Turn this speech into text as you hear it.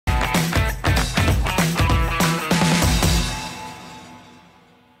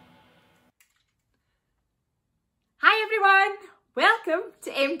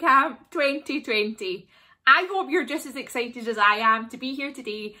MCamp2020. I hope you're just as excited as I am to be here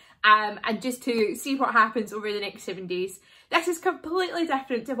today and just to see what happens over the next 7 days. This is completely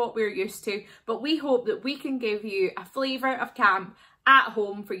different to what we're used to, but we hope that we can give you a flavour of camp at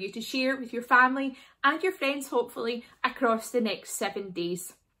home for you to share with your family and your friends, hopefully, across the next 7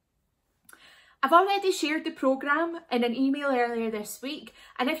 days. I've already shared the programme in an email earlier this week,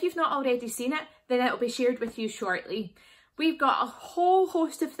 and if you've not already seen it, then it'll be shared with you shortly. We've got a whole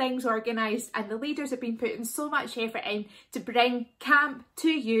host of things organised, and the leaders have been putting so much effort in to bring camp to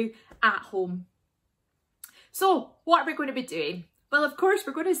you at home. So what are we going to be doing? Well, of course,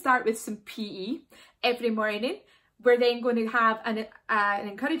 we're going to start with some PE every morning. We're then going to have an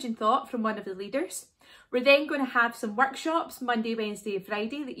encouraging thought from one of the leaders. We're then going to have some workshops Monday, Wednesday and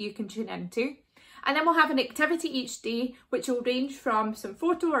Friday that you can tune into. And then we'll have an activity each day, which will range from some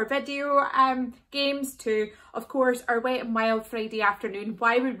photo or video games to, of course, our Wet and Wild Friday afternoon.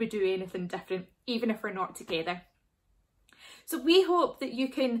 Why would we do anything different, even if we're not together? So we hope that you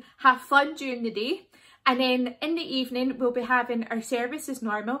can have fun during the day. And then in the evening, we'll be having our service as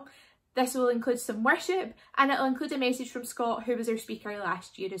normal. This will include some worship, and it'll include a message from Scott, who was our speaker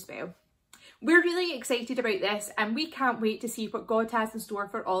last year as well. We're really excited about this, and we can't wait to see what God has in store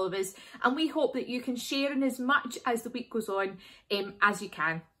for all of us, and we hope that you can share in as much as the week goes on as you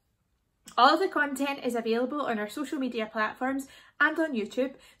can. All of the content is available on our social media platforms and on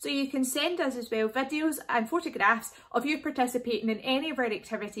YouTube, so you can send us as well videos and photographs of you participating in any of our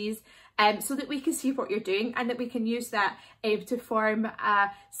activities so that we can see what you're doing, and that we can use that to form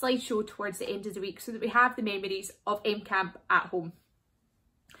a slideshow towards the end of the week so that we have the memories of MCamp at home.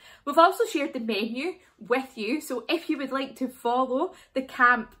 We've also shared the menu with you, so if you would like to follow the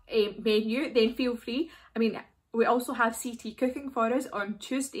camp menu, then feel free. I mean, we also have CT cooking for us on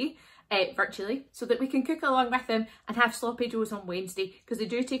Tuesday, virtually, so that we can cook along with them, and have sloppy joes on Wednesday, because they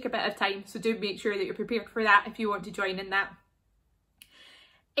do take a bit of time, so do make sure that you're prepared for that if you want to join in that.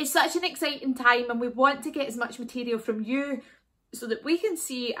 It's such an exciting time, and we want to get as much material from you so that we can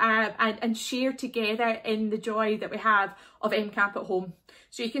see and share together in the joy that we have of MCamp at home.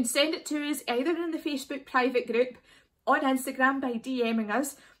 So you can send it to us either in the Facebook private group, on Instagram by DMing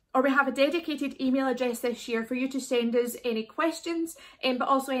us, or we have a dedicated email address this year for you to send us any questions, but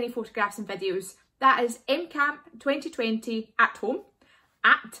also any photographs and videos. That is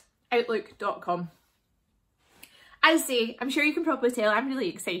MCamp2020@home@outlook.com. As I say, I'm sure you can probably tell I'm really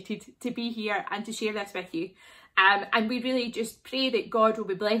excited to be here and to share this with you. And we really just pray that God will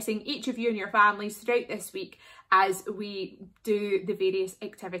be blessing each of you and your families throughout this week as we do the various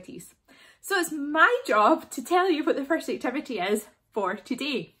activities. So it's my job to tell you what the first activity is for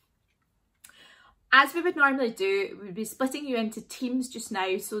today. As we would normally do, we'd be splitting you into teams just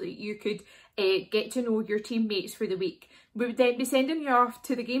now so that you could get to know your teammates for the week. We would then be sending you off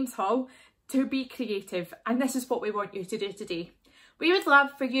to the games hall to be creative, and this is what we want you to do today. We would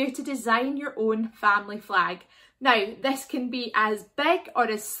love for you to design your own family flag. Now, this can be as big or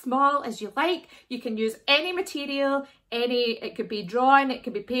as small as you like. You can use any material, it could be drawn, it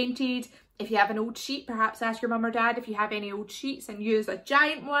could be painted. If you have an old sheet, perhaps ask your mum or dad if you have any old sheets and use a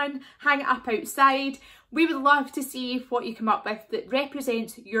giant one, hang it up outside. We would love to see what you come up with that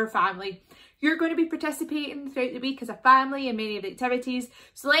represents your family. You're going to be participating throughout the week as a family in many of the activities,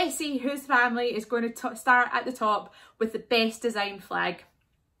 so let's see whose family is going to start at the top with the best designed flag.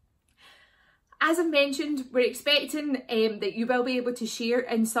 As I mentioned, we're expecting that you will be able to share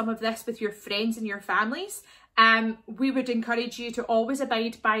in some of this with your friends and your families. We would encourage you to always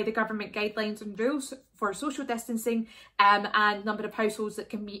abide by the government guidelines and rules for social distancing and number of households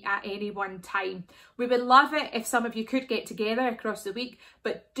that can meet at any one time. We would love it if some of you could get together across the week,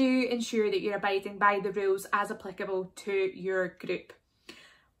 but do ensure that you're abiding by the rules as applicable to your group.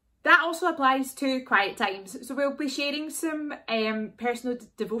 That also applies to quiet times. So we'll be sharing some personal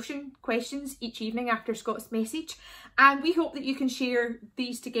devotion questions each evening after Scott's message. And we hope that you can share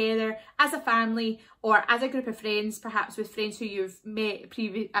these together as a family or as a group of friends, perhaps with friends who you've met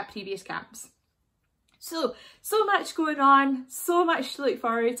at previous camps. So much going on, so much to look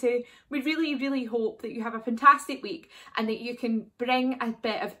forward to. We really, really hope that you have a fantastic week and that you can bring a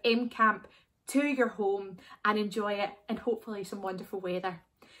bit of MCamp to your home and enjoy it, and hopefully some wonderful weather.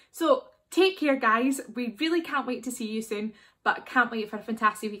 So take care, guys. We really can't wait to see you soon, but can't wait for a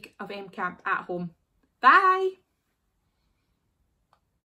fantastic week of MCamp at home. Bye.